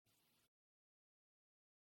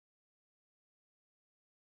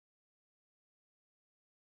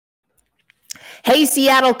Hey,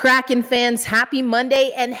 Seattle Kraken fans, happy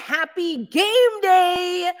Monday and happy game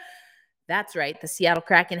day. That's right. The Seattle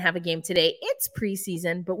Kraken have a game today. It's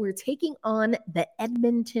preseason, but we're taking on the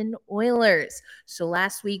Edmonton Oilers. So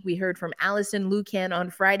last week we heard from Allison Lucan on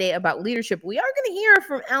Friday about leadership. We are going to hear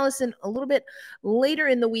from Allison a little bit later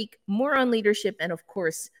in the week, more on leadership and, of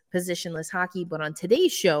course, positionless hockey. But on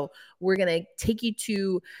today's show, we're going to take you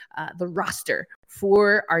to the roster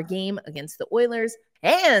for our game against the Oilers.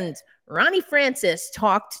 And Ronnie Francis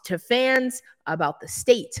talked to fans about the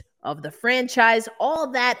state of the franchise, all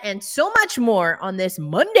that and so much more on this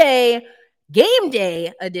Monday game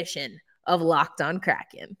day edition of Locked On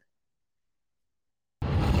Kraken.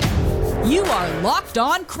 You are Locked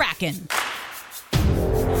On Kraken,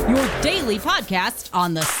 your daily podcast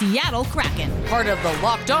on the Seattle Kraken, part of the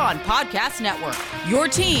Locked On Podcast Network, your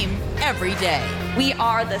team every day. We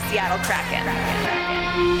are the Seattle Kraken.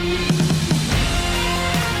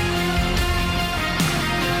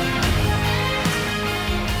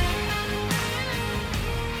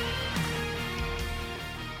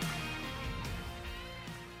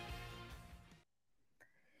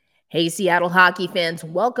 Hey, Seattle hockey fans,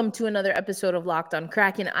 welcome to another episode of Locked On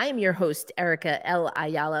Kraken. I am your host, Erica L.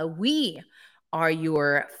 Ayala. We are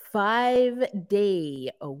your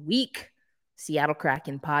 5-day-a-week Seattle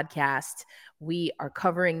Kraken podcast. We are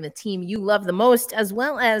covering the team you love the most, as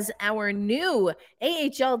well as our new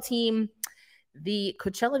AHL team, the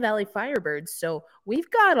Coachella Valley Firebirds. So we've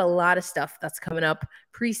got a lot of stuff that's coming up.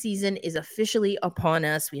 Preseason is officially upon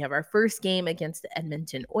us. We have our first game against the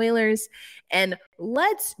Edmonton Oilers, and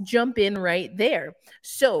let's jump in right there.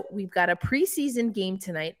 So we've got a preseason game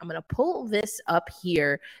tonight. I'm going to pull this up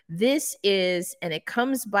here. This is, and it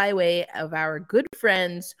comes by way of our good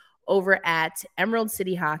friends over at Emerald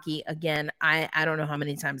City Hockey. Again, I don't know how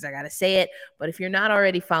many times I got to say it, but if you're not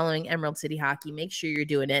already following Emerald City Hockey, make sure you're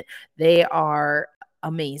doing it. They are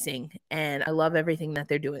amazing, and I love everything that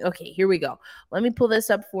they're doing. Okay, here we go. Let me pull this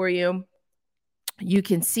up for you. You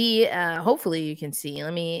can see, hopefully you can see.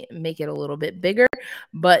 Let me make it a little bit bigger,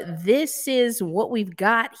 but this is what we've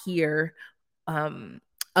got here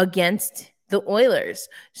against the Oilers.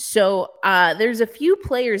 So there's a few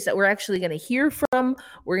players that we're actually going to hear from.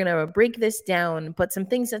 We're going to break this down, but some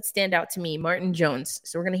things that stand out to me, Martin Jones.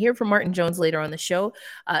 So we're going to hear from Martin Jones later on the show.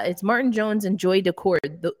 It's Martin Jones and Joy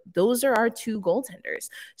Decord. Those are our two goaltenders.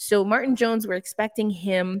 So Martin Jones, we're expecting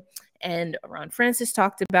him, and Ron Francis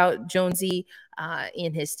talked about Jonesy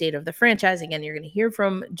in his state of the franchise. Again, you're going to hear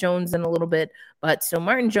from Jones in a little bit. But so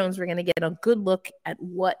Martin Jones, we're going to get a good look at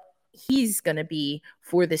what he's going to be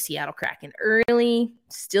for the Seattle Kraken.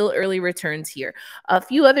 Still early returns here. A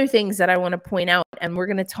few other things that I want to point out, and we're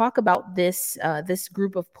going to talk about this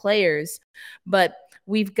group of players, but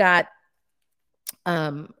we've got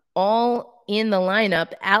all in the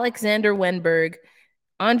lineup: Alexander Wenberg,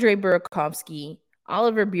 Andre Burakovsky,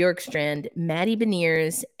 Oliver Bjorkstrand, Matty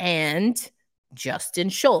Beniers, and Justin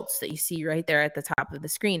Schultz that you see right there at the top of the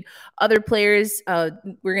screen. Other players, we're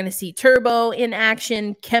going to see Turbo in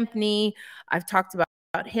action, Kempney. I've talked about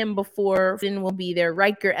him before. Finn will be there.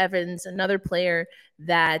 Riker Evans, another player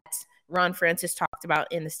that Ron Francis talked about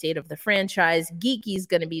in the state of the franchise. Geeky's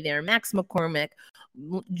going to be there. Max McCormick,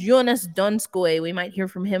 Jonas Donskoy. We might hear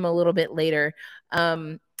from him a little bit later.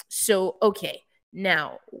 Okay.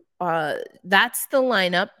 Now, that's the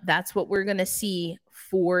lineup. That's what we're going to see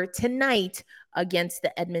for tonight against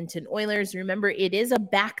the Edmonton Oilers. Remember, it is a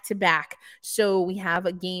back-to-back. So we have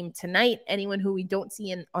a game tonight. Anyone who we don't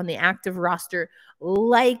see on the active roster,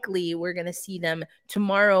 likely we're going to see them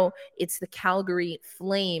tomorrow. It's the Calgary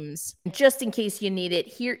Flames. Just in case you need it,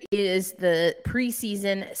 here is the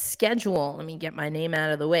preseason schedule. Let me get my name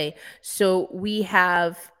out of the way. So we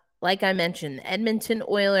have, like I mentioned, Edmonton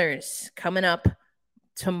Oilers coming up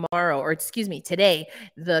today,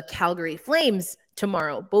 the Calgary Flames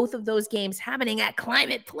tomorrow. Both of those games happening at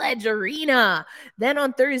Climate Pledge Arena. Then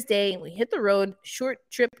on Thursday, we hit the road, short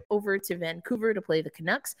trip over to Vancouver to play the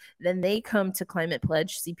Canucks. Then they come to Climate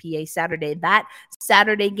Pledge CPA Saturday. That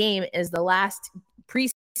Saturday game is the last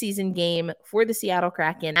preseason game for the Seattle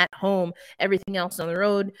Kraken at home. Everything else on the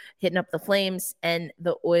road, hitting up the Flames and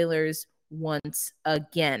the Oilers once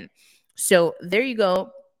again. So there you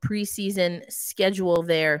go. Preseason schedule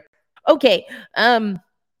there. Okay.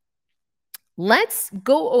 Let's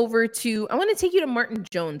go over to, I want to take you to Martin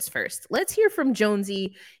Jones first. Let's hear from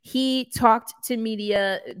Jonesy. He talked to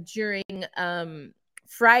media during after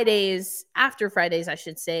Fridays, I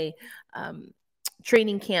should say,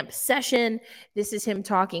 training camp session. This is him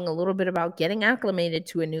talking a little bit about getting acclimated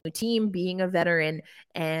to a new team, being a veteran,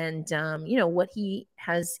 and what he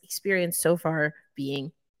has experienced so far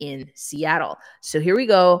being in Seattle. So here we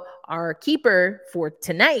go. Our keeper for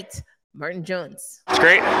tonight, Martin Jones. It's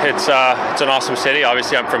great. It's an awesome city.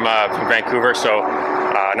 Obviously, I'm from Vancouver, so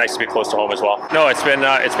nice to be close to home as well. No, it's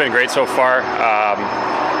been great so far.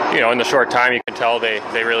 In the short time, you can tell they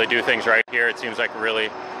really do things right here. It seems like a really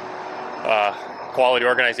quality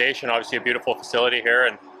organization. Obviously, a beautiful facility here,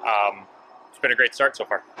 and it's been a great start so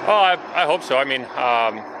far. Oh, I hope so. I mean,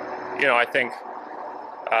 I think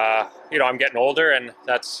I'm getting older, and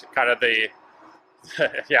that's kind of the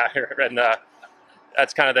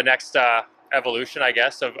that's kind of the next evolution, I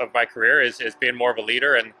guess, of my career is being more of a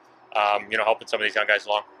leader and helping some of these young guys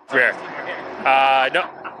along.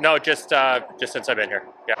 No, just since I've been here.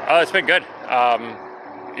 Yeah. Oh, it's been good.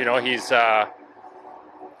 He's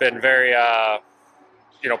been very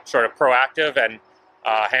sort of proactive and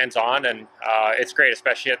hands-on, and it's great,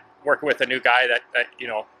 especially working with a new guy that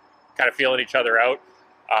kind of feeling each other out.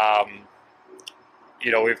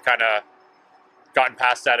 We've kind of gotten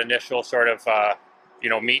past that initial sort of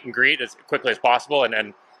meet and greet as quickly as possible, and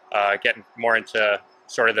then getting more into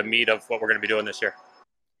sort of the meat of what we're going to be doing this year.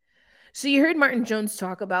 So you heard Martin Jones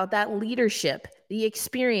talk about that leadership, the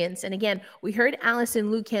experience. And again, we heard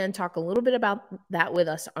Alison Lukan talk a little bit about that with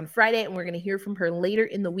us on Friday, and we're going to hear from her later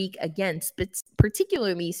in the week again,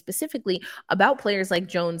 specifically about players like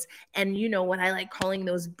Jones. And what I like calling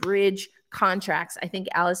those bridge contracts. I think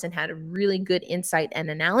Alison had a really good insight and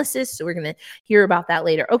analysis. So we're going to hear about that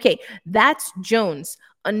later. Okay, that's Jones.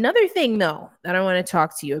 Another thing, though, that I want to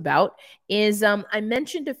talk to you about is I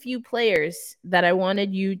mentioned a few players that I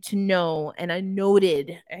wanted you to know, and I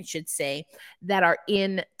noted, I should say, that are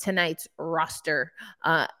in tonight's roster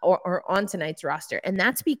or on tonight's roster. And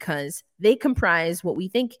that's because they comprise what we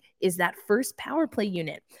think is that first power play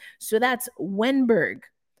unit. So that's Wennberg,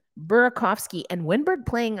 Burakovsky, and Wennberg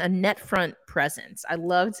playing a net front presence. I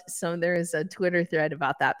loved there is a Twitter thread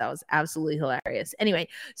about that. That was absolutely hilarious. Anyway,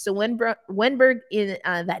 so Wennberg in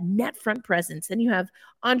that net front presence. Then you have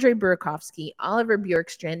Andre Burakovsky, Oliver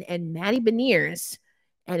Bjorkstrand, and Matty Beniers.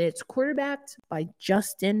 And it's quarterbacked by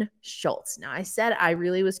Justin Schultz. Now, I said I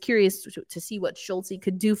really was curious to see what Schultz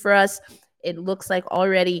could do for us. It looks like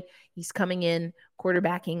already he's coming in,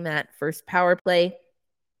 quarterbacking that first power play.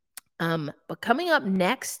 But coming up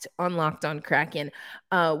next on Locked On Kraken,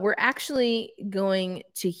 we're actually going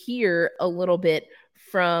to hear a little bit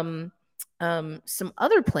from some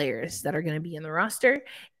other players that are going to be in the roster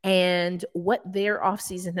and what their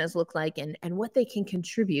offseason has looked like and what they can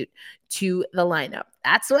contribute to the lineup.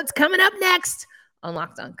 That's what's coming up next on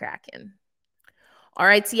Locked On Kraken. All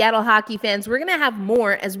right, Seattle hockey fans, we're going to have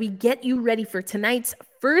more as we get you ready for tonight's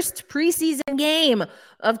first preseason game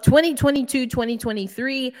of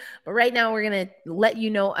 2022-2023. But right now, we're going to let you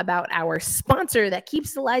know about our sponsor that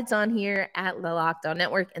keeps the lights on here at the Locked On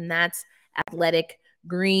Network, and that's Athletic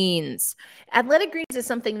Greens. Athletic Greens is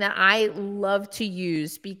something that I love to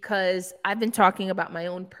use because I've been talking about my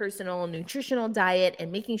own personal nutritional diet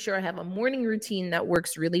and making sure I have a morning routine that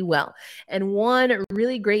works really well. And one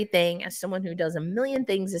really great thing, as someone who does a million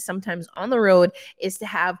things is sometimes on the road, is to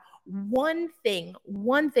have one thing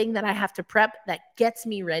that I have to prep that gets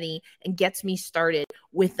me ready and gets me started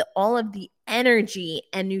with all of the energy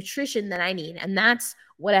and nutrition that I need. And that's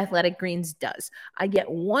what Athletic Greens does. I get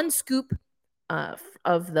one scoop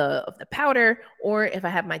of the powder, or if I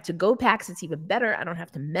have my to-go packs, it's even better. I don't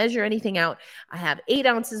have to measure anything out. I have 8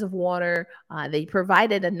 ounces of water. They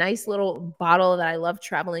provided a nice little bottle that I love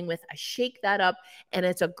traveling with. I shake that up, and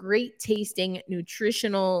it's a great tasting,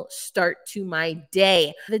 nutritional start to my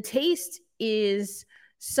day. The taste is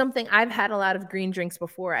something I've had a lot of green drinks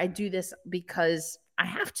before. I do this because I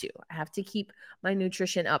have to keep my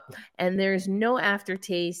nutrition up, and there's no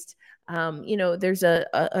aftertaste. There's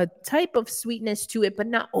a type of sweetness to it, but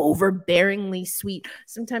not overbearingly sweet.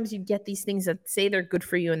 Sometimes you get these things that say they're good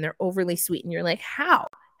for you and they're overly sweet, and you're like, how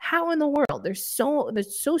in the world? They're so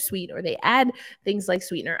sweet, or they add things like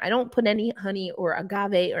sweetener. I don't put any honey or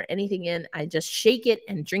agave or anything in. I just shake it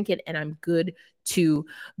and drink it, and I'm good to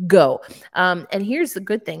go. And here's the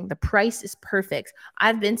good thing. The price is perfect.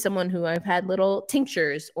 I've been someone who I've had little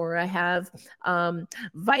tinctures, or I have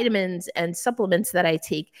vitamins and supplements that I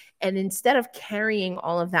take. And instead of carrying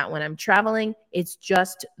all of that when I'm traveling, it's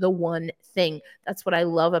just the one thing. That's what I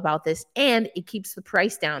love about this. And it keeps the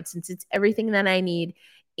price down since it's everything that I need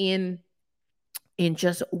in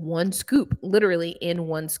just one scoop, literally in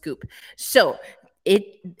one scoop. So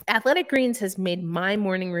Athletic Greens has made my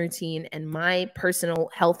morning routine and my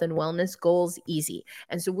personal health and wellness goals easy.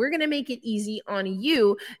 And so we're going to make it easy on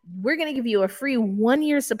you. We're going to give you a free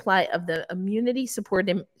 1-year supply of the immunity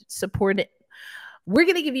supporting We're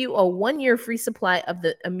going to give you a 1-year free supply of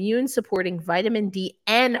the immune supporting vitamin D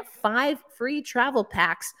and 5 free travel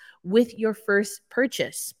packs with your first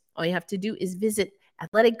purchase. All you have to do is visit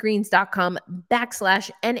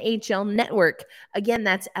athleticgreens.com/NHL network. Again,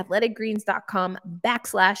 that's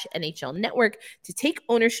athleticgreens.com/NHL network to take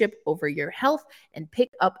ownership over your health and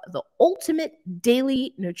pick up the ultimate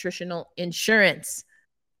daily nutritional insurance.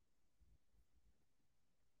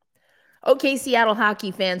 Okay, Seattle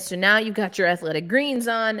hockey fans, so now you've got your Athletic Greens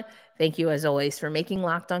on. Thank you, as always, for making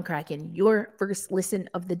Locked On Kraken your first listen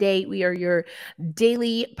of the day. We are your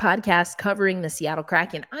daily podcast covering the Seattle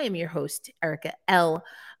Kraken. I am your host, Erica L.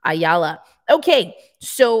 Ayala. Okay,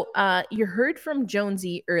 so you heard from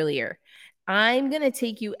Jonesy earlier. I'm going to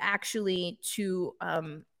take you actually to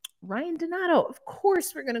Ryan Donato. Of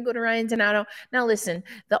course, we're going to go to Ryan Donato. Now, listen,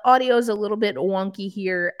 the audio is a little bit wonky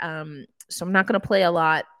here, so I'm not going to play a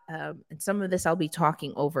lot. And some of this I'll be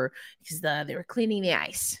talking over because they were cleaning the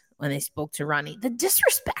ice when they spoke to Ronnie. The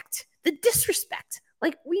disrespect.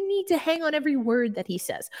 Like, we need to hang on every word that he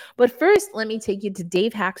says. But first, let me take you to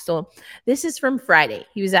Dave Hakstol. This is from Friday.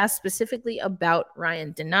 He was asked specifically about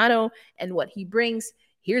Ryan Donato and what he brings.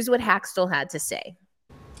 Here's what Hakstol had to say.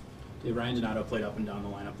 Dave, Ryan Donato played up and down the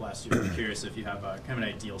lineup last year. I'm curious if you have kind of an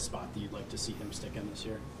ideal spot that you'd like to see him stick in this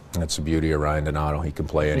year. That's the beauty of Ryan Donato. He can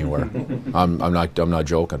play anywhere. I'm not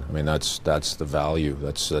joking. I mean, that's the value.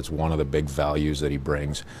 That's one of the big values that he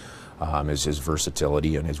brings, is his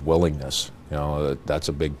versatility and his willingness. You know, that's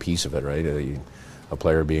a big piece of it, right? A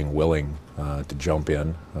player being willing to jump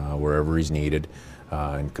in wherever he's needed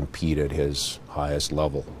and compete at his highest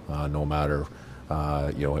level, no matter.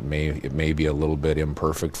 It may be a little bit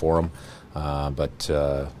imperfect for him, but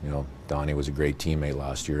Donnie was a great teammate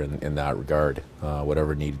last year in that regard.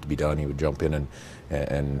 Whatever needed to be done, he would jump in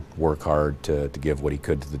and work hard to give what he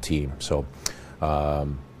could to the team. So,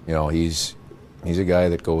 he's a guy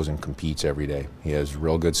that goes and competes every day. He has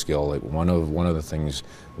real good skill. Like one of the things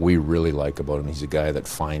we really like about him, he's a guy that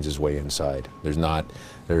finds his way inside. There's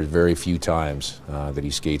very few times that he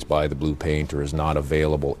skates by the blue paint or is not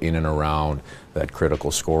available in and around that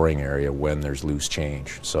critical scoring area when there's loose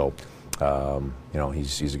change. So,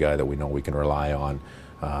 he's a guy that we know we can rely on,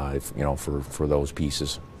 for those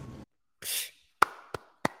pieces.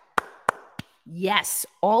 Yes,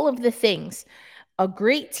 all of the things. A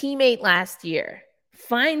great teammate last year,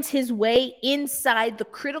 finds his way inside the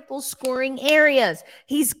critical scoring areas.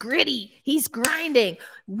 He's gritty. He's grinding.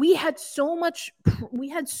 We had so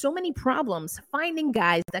many problems finding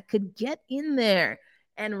guys that could get in there.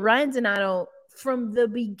 And Ryan Donato, from the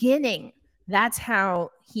beginning, that's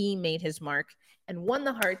how he made his mark and won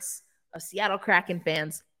the hearts of Seattle Kraken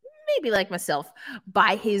fans, maybe like myself,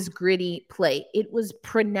 by his gritty play. It was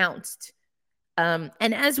pronounced. And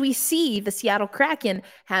as we see, the Seattle Kraken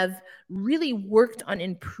have really worked on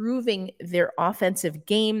improving their offensive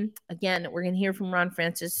game. Again, we're going to hear from Ron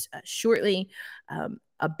Francis shortly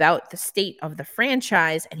about the state of the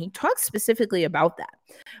franchise, and he talks specifically about that.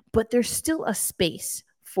 But there's still a space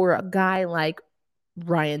for a guy like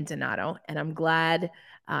Ryan Donato, and I'm glad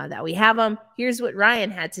that we have him. Here's what Ryan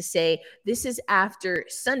had to say. This is after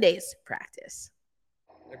Sunday's practice.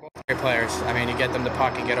 They're both great players. I mean, you get them the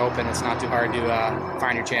puck and get open. It's not too hard to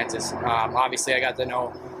find your chances. Obviously, I got to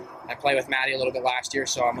know I played with Matty a little bit last year,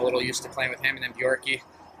 so I'm a little used to playing with him. And then Bjorky,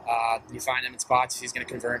 you find him in spots, he's going to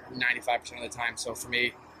convert 95% of the time. So for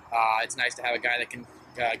me, it's nice to have a guy that can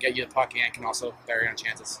get you the puck and can also bury on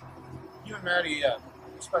chances. You and Matty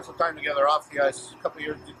spent some time together off the ice a couple of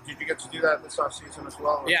years. Did you get to do that this offseason as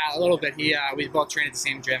well? Yeah, a little bit. We both trained at the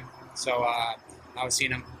same gym, so I was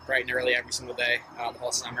seeing him bright and early every single day the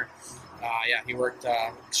whole summer. He worked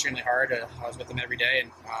extremely hard. I was with him every day,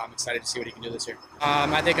 and I'm excited to see what he can do this year.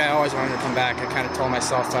 I think I always wanted to come back. I kind of told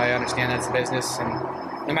myself I understand that it's a business, and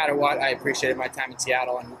no matter what, I appreciated my time in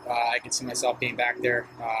Seattle, and I could see myself being back there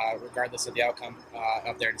regardless of the outcome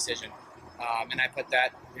of their decision. And I put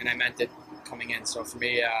that, and I meant it coming in. So for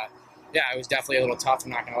me, it was definitely a little tough.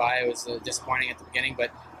 I'm not going to lie. It was disappointing at the beginning,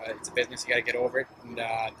 but it's a business. You got to get over it and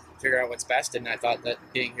figure out what's best. And I thought that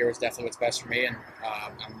being here was definitely what's best for me, and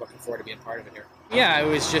I'm looking forward to being part of it here. Yeah, it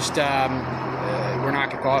was just we're not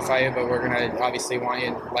going to qualify you, but we're going to obviously want you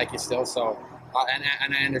and like you still. So,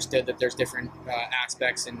 and I understood that there's different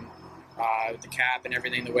aspects and the cap and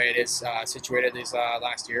everything the way it is situated this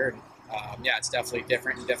last year. And it's definitely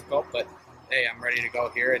different and difficult, but hey, I'm ready to go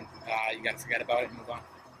here, and you got to forget about it and move on.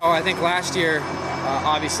 Oh, I think last year,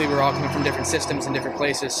 obviously, we're all coming from different systems and different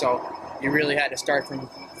places, so you really had to start from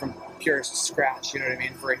pure scratch, you know what I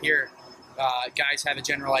mean? For here, guys have a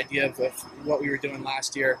general idea of what we were doing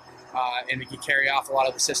last year, and we can carry off a lot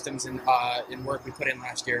of the systems and work we put in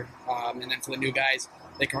last year. And then for the new guys,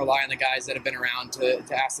 they can rely on the guys that have been around to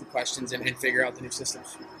ask them questions and figure out the new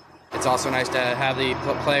systems. It's also nice to have the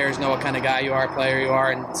players know what kind of guy you are, player you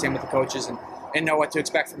are, and same with the coaches, and know what to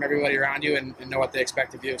expect from everybody around you and know what they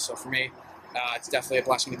expect of you. So for me, it's definitely a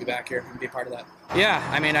blessing to be back here and be a part of that. Yeah,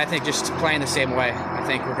 I mean, I think just playing the same way. I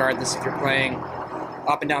think regardless if you're playing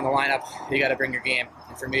up and down the lineup, you got to bring your game.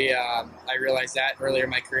 And for me, I realized that earlier in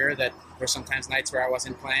my career that there were sometimes nights where I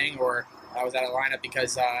wasn't playing or I was out of lineup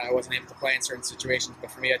because I wasn't able to play in certain situations.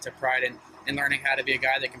 But for me, I took pride in learning how to be a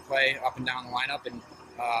guy that can play up and down the lineup. And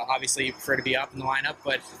obviously, you prefer to be up in the lineup.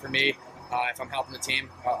 But for me, if I'm helping the team,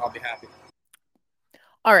 I'll be happy.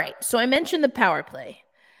 All right. So I mentioned the power play.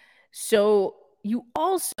 So you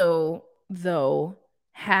also, though,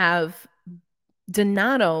 have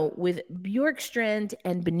Donato with Bjorkstrand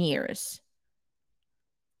and Beniers.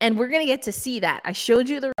 And we're going to get to see that. I showed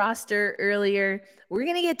you the roster earlier. We're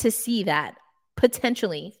going to get to see that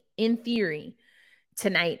potentially, in theory,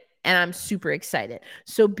 tonight. And I'm super excited.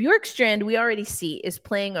 So Bjorkstrand, we already see, is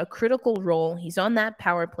playing a critical role. He's on that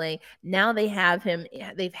power play. Now they've had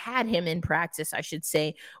him in practice, I should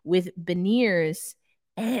say, with Beniers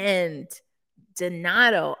and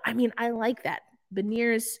Donato. I mean, I like that.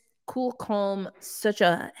 Beniers, cool, calm, such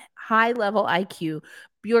a high-level IQ.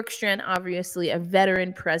 Bjorkstrand, obviously a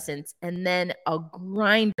veteran presence, and then a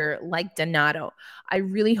grinder like Donato. I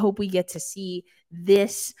really hope we get to see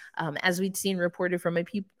this, as we'd seen reported from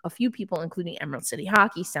a few people, including Emerald City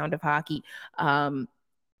Hockey, Sound of Hockey. I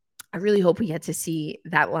really hope we get to see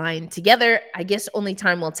that line together. I guess only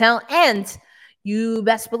time will tell. And you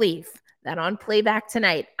best believe that on playback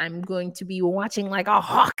tonight, I'm going to be watching like a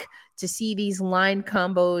hawk to see these line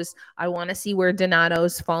combos. I want to see where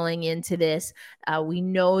Donato's falling into this. We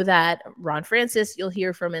know that Ron Francis, you'll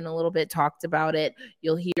hear from in a little bit, talked about it.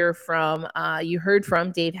 You'll hear from, you heard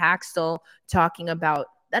from Dave Haxtell talking about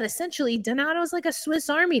that essentially Donato's like a Swiss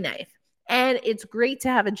Army knife. And it's great to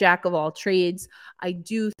have a jack of all trades. I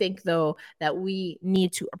do think, though, that we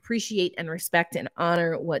need to appreciate and respect and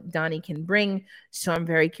honor what Donnie can bring. So I'm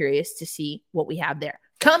very curious to see what we have there.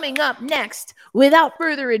 Coming up next, without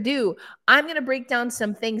further ado, I'm going to break down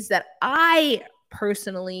some things that I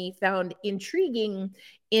personally found intriguing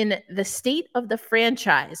in the state of the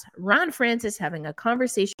franchise. Ron Francis having a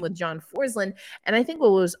conversation with John Forslund. And I think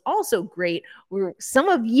what was also great were some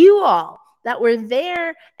of you all that were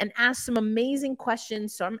there and asked some amazing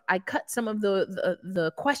questions. So I cut some of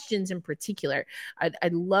the questions in particular.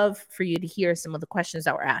 I'd love for you to hear some of the questions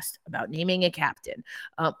that were asked about naming a captain,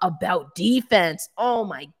 about defense. Oh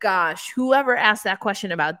my gosh, whoever asked that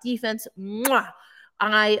question about defense, mwah,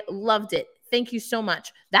 I loved it. Thank you so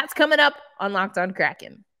much. That's coming up on Locked On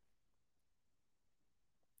Kraken.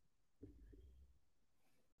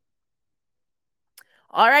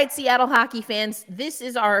 All right, Seattle hockey fans, this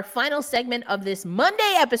is our final segment of this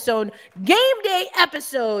Monday episode, game day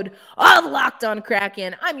episode of Locked On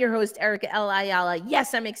Kraken. I'm your host, Erica L. Ayala.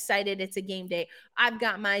 Yes, I'm excited. It's a game day. I've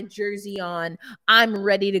got my jersey on. I'm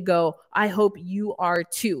ready to go. I hope you are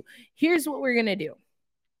too. Here's what we're going to do.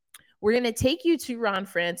 We're going to take you to Ron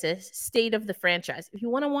Francis, State of the Franchise. If you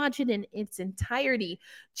want to watch it in its entirety,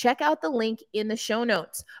 check out the link in the show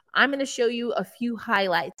notes. I'm going to show you a few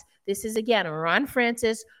highlights. This is, again, Ron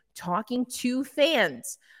Francis talking to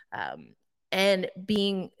fans and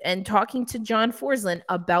talking to John Forslund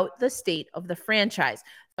about the state of the franchise.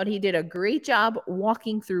 But he did a great job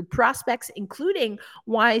walking through prospects, including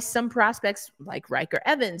why some prospects like Riker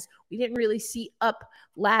Evans, we didn't really see up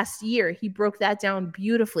last year. He broke that down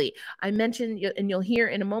beautifully. I mentioned, and you'll hear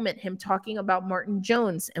in a moment, him talking about Martin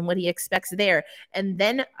Jones and what he expects there. And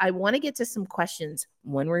then I want to get to some questions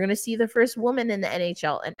when we're going to see the first woman in the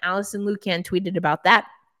NHL. And Allison Lucan tweeted about that.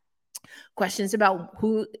 Questions about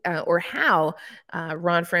who or how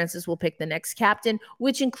Ron Francis will pick the next captain,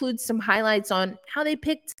 which includes some highlights on how they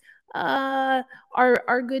picked our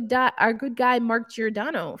good guy Mark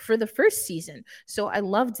Giordano for the first season. So I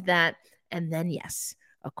loved that. And then, yes,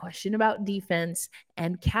 a question about defense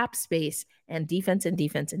and cap space and defense and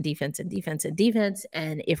defense and defense and defense and defense.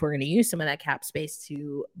 And if we're going to use some of that cap space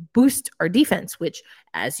to boost our defense, which,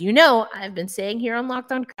 as you know, I've been saying here on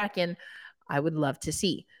Locked On Kraken, I would love to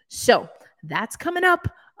see. So that's coming up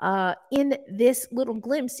in this little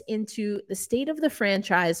glimpse into the state of the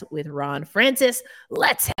franchise with Ron Francis.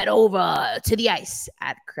 Let's head over to the ice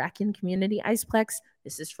at Kraken Community Iceplex.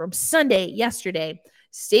 This is from Sunday, yesterday.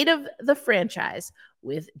 State of the franchise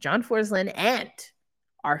with John Forslund and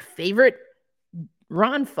our favorite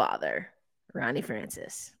Ron father, Ronnie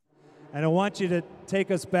Francis. And I want you to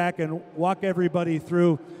take us back and walk everybody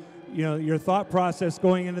through your thought process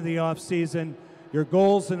going into the off season, your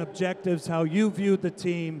goals and objectives, how you viewed the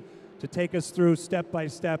team, to take us through step by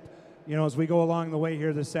step, as we go along the way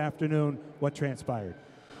here this afternoon, what transpired.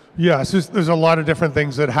 Yeah, so there's a lot of different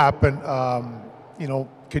things that happen,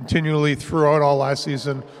 continually throughout all last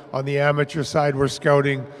season. On the amateur side, we're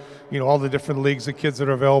scouting, all the different leagues of kids that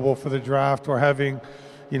are available for the draft. We're having,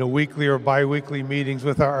 weekly or bi-weekly meetings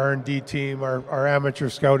with our R&D team, our amateur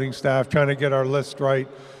scouting staff, trying to get our list right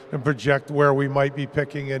and project where we might be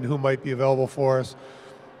picking and who might be available for us.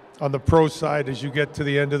 On the pro side, as you get to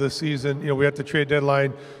the end of the season, we at the trade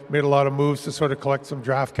deadline made a lot of moves to sort of collect some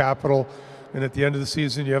draft capital. And at the end of the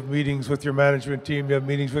season, you have meetings with your management team, you have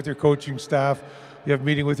meetings with your coaching staff, you have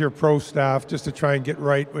meeting with your pro staff just to try and get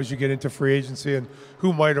right as you get into free agency and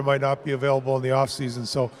who might or might not be available in the off season.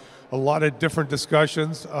 So a lot of different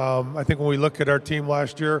discussions. I think when we look at our team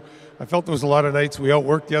last year, I felt there was a lot of nights we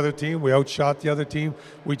outworked the other team, we outshot the other team,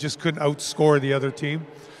 we just couldn't outscore the other team.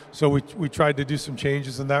 So we tried to do some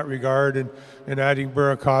changes in that regard, and adding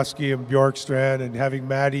Burakovsky and Bjorkstrand and having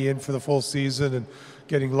Maddie in for the full season and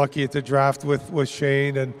getting lucky at the draft with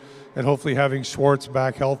Shane and hopefully having Schwartz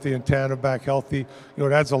back healthy and Tana back healthy.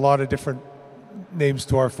 It adds a lot of different names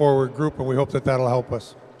to our forward group, and we hope that that'll help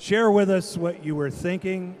us. Share with us what you were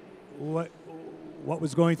thinking, what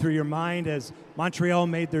was going through your mind as Montreal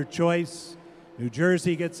made their choice, New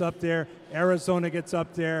Jersey gets up there, Arizona gets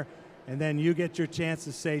up there, and then you get your chance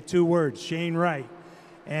to say 2 words, Shane Wright,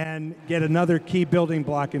 and get another key building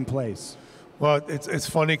block in place. Well, it's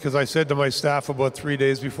funny because I said to my staff about 3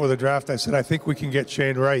 days before the draft, I said, I think we can get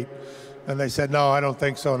Shane Wright. And they said, no, I don't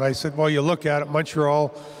think so. And I said, well, you look at it,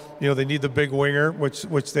 Montreal, they need the big winger,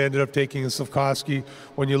 which they ended up taking in Slafkovsky.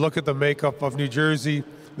 When you look at the makeup of New Jersey,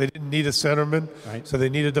 they didn't need a centerman, right. So they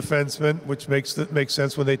need a defenseman, which makes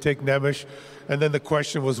sense when they take Nemec. And then the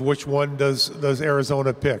question was, which one does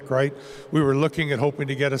Arizona pick, right? We were looking at hoping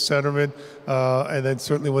to get a centerman, and then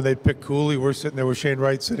certainly when they picked Cooley, we're sitting there with Shane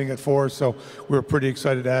Wright sitting at 4, so we were pretty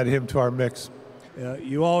excited to add him to our mix.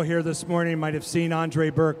 You all here this morning might have seen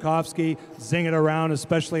Andre Burakovsky zing it around,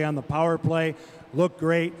 especially on the power play. Looked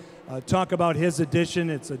great. Talk about his addition.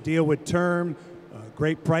 It's a deal with term.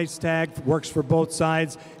 Great price tag, works for both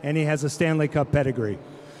sides, and he has a Stanley Cup pedigree.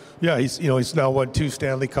 Yeah, he's now won 2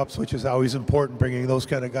 Stanley Cups, which is always important, bringing those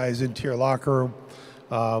kind of guys into your locker room.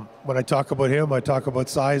 When I talk about him, I talk about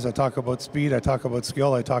size, I talk about speed, I talk about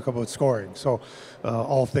skill, I talk about scoring. So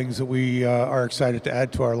all things that we are excited to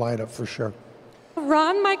add to our lineup for sure.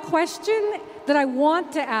 Ron, my question that I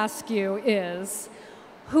want to ask you is,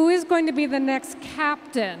 who is going to be the next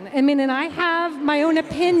captain? I mean, and I have my own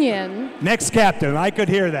opinion. Next captain, I could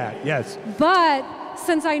hear that, yes. But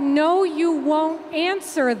since I know you won't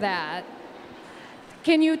answer that,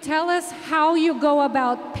 can you tell us how you go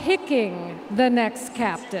about picking the next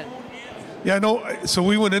captain? Yeah, no, so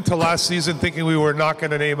we went into last season thinking we were not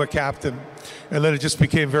going to name a captain. And then it just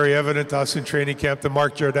became very evident to us in training camp that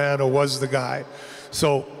Mark Giordano was the guy.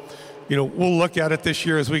 So, we'll look at it this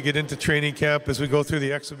year as we get into training camp, as we go through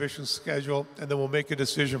the exhibition schedule, and then we'll make a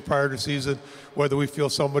decision prior to season whether we feel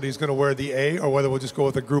somebody's going to wear the A or whether we'll just go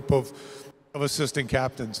with a group of assistant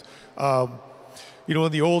captains. In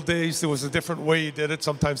the old days, there was a different way you did it.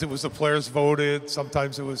 Sometimes it was the players voted.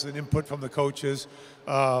 Sometimes it was an input from the coaches.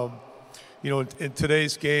 In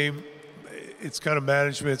today's game, it's kind of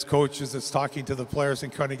management, it's coaches, it's talking to the players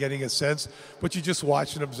and kind of getting a sense. But you just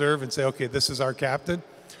watch and observe and say, okay, this is our captain.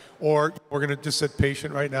 Or we're going to just sit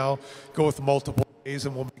patient right now, go with multiple days,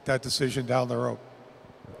 and we'll make that decision down the road.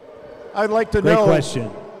 I'd like to know, Great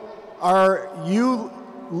question. Are you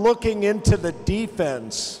looking into the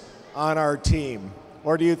defense on our team,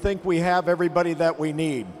 or do you think we have everybody that we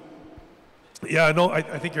need? Yeah, no, I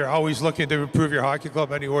think you're always looking to improve your hockey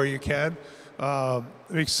club anywhere you can. I'm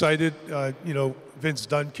excited. Vince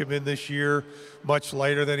Dunn came in this year much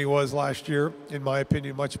lighter than he was last year. In my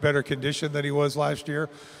opinion, much better condition than he was last year.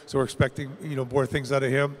 So we're expecting, more things out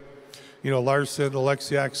of him. Larson,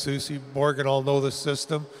 Alexiak, Susie, Morgan all know the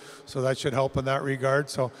system. So that should help in that regard.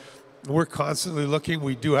 So we're constantly looking.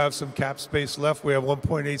 We do have some cap space left. We have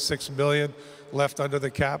 $1.86 million left under the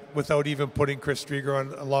cap without even putting Chris Strieger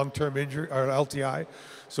on a long-term injury or LTI.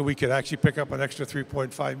 So we could actually pick up an extra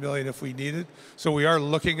 $3.5 million if we needed. So we are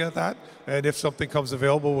looking at that, and if something comes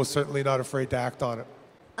available, we're certainly not afraid to act on it.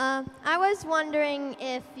 I was wondering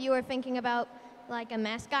if you were thinking about like a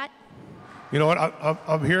mascot. You know what?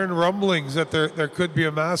 I'm hearing rumblings that there could be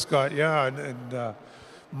a mascot, yeah, and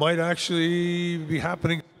might actually be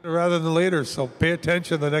happening rather than later. So pay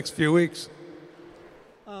attention the next few weeks.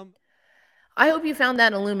 I hope you found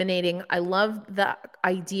that illuminating. I love the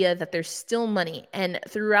idea that there's still money. And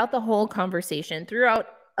throughout the whole conversation, throughout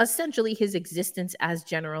essentially his existence as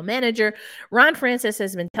general manager. Ron Francis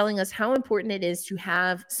has been telling us how important it is to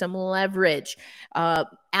have some leverage.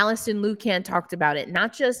 Allison Lukan talked about it,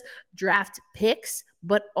 not just draft picks,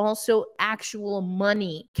 but also actual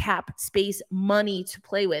money, cap space money to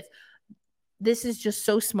play with. This is just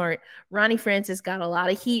so smart. Ronnie Francis got a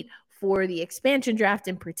lot of heat for the expansion draft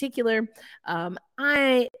in particular.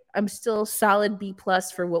 I am still solid B+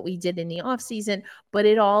 for what we did in the offseason, but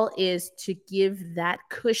it all is to give that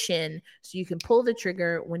cushion so you can pull the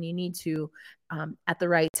trigger when you need to at the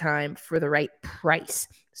right time for the right price.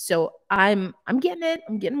 So I'm getting it.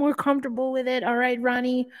 I'm getting more comfortable with it. All right,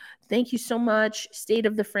 Ronnie, thank you so much. State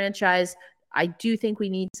of the franchise. I do think we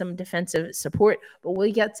need some defensive support, but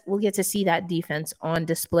we'll get to see that defense on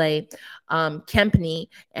display. Kempny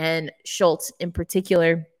and Schultz in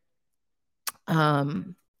particular.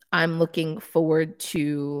 I'm looking forward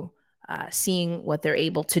to seeing what they're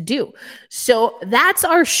able to do. So that's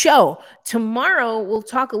our show. Tomorrow, we'll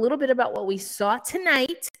talk a little bit about what we saw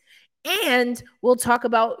tonight. And we'll talk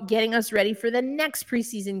about getting us ready for the next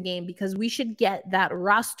preseason game because we should get that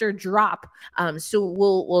roster drop. So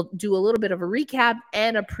we'll do a little bit of a recap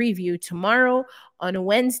and a preview tomorrow. On a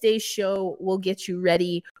Wednesday show, we'll get you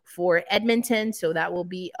ready for Edmonton. So that will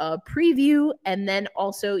be a preview. And then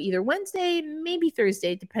also either Wednesday, maybe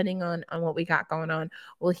Thursday, depending on what we got going on.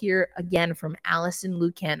 We'll hear again from Allison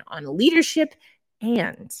Lukan on leadership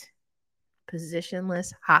and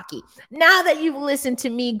positionless hockey. Now that you've listened to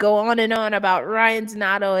me go on and on about Ryan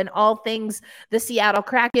Donato and all things the Seattle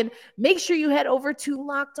Kraken, make sure you head over to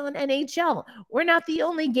Locked On NHL. We're not the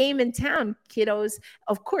only game in town, kiddos.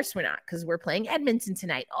 Of course we're not, because we're playing Edmonton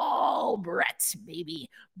tonight. Oh, Brett, baby.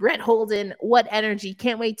 Brett Holden, what energy.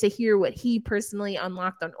 Can't wait to hear what he personally on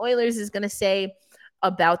Locked On Oilers is going to say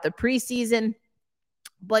about the preseason.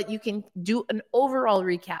 But you can do an overall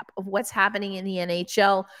recap of what's happening in the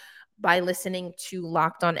NHL by listening to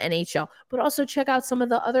Locked On NHL, but also check out some of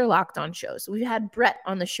the other Locked On shows. We've had Brett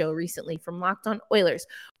on the show recently from Locked On Oilers.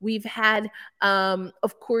 We've had,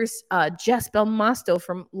 of course, Jess Belmosto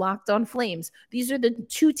from Locked On Flames. These are the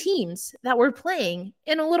two teams that we're playing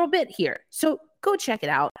in a little bit here. So go check it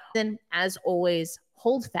out. And as always,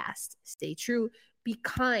 hold fast, stay true, be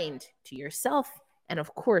kind to yourself, and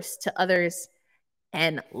of course to others.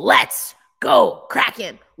 And let's go,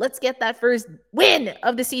 Kraken. Let's get that first win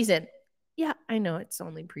of the season. Yeah, I know it's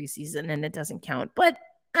only preseason and it doesn't count, but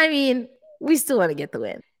I mean, we still want to get the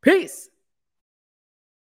win. Peace.